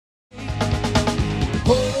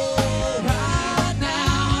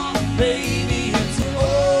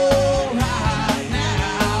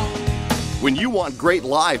When you want great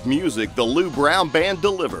live music, the Llew Brown Band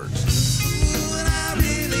delivers.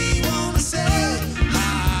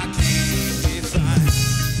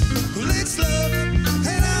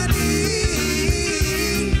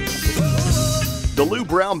 The Llew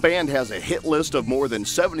Brown Band has a hit list of more than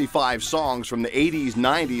 75 songs from the 80s,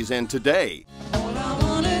 90s, and today.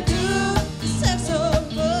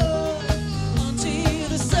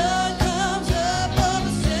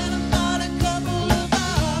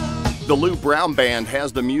 The Llew Brown Band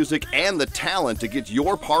has the music and the talent to get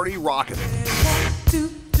your party rocking. 1, 2,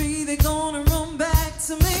 3, they're gonna run back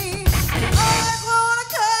to me.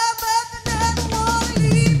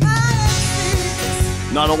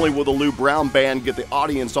 Not only will the Llew Brown Band get the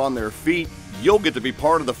audience on their feet, you'll get to be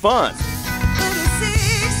part of the fun.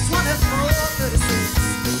 36, 24,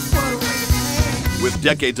 36, what a way to play. With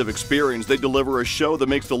decades of experience, they deliver a show that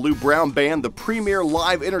makes the Llew Brown Band the premier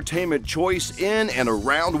live entertainment choice in and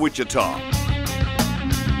around Wichita.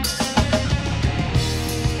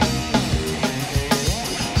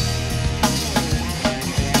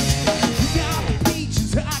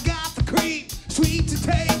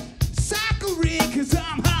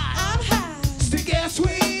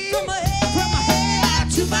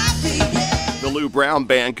 The Llew Brown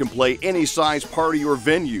Band can play any size party or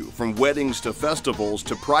venue, from weddings to festivals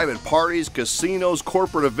to private parties, casinos,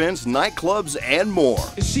 corporate events, nightclubs, and more.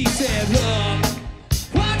 She said, "Look,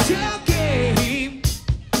 what's your game?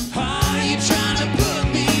 Are you trying to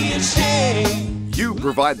put me in shame?" You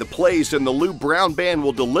provide the place, and the Llew Brown Band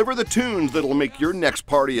will deliver the tunes that'll make your next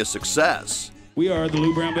party a success. We are the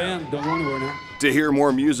Llew Brown Band. Don't go anywhere now. To hear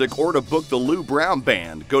more music or to book the Llew Brown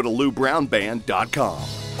Band, go to LlewBrownBand.com.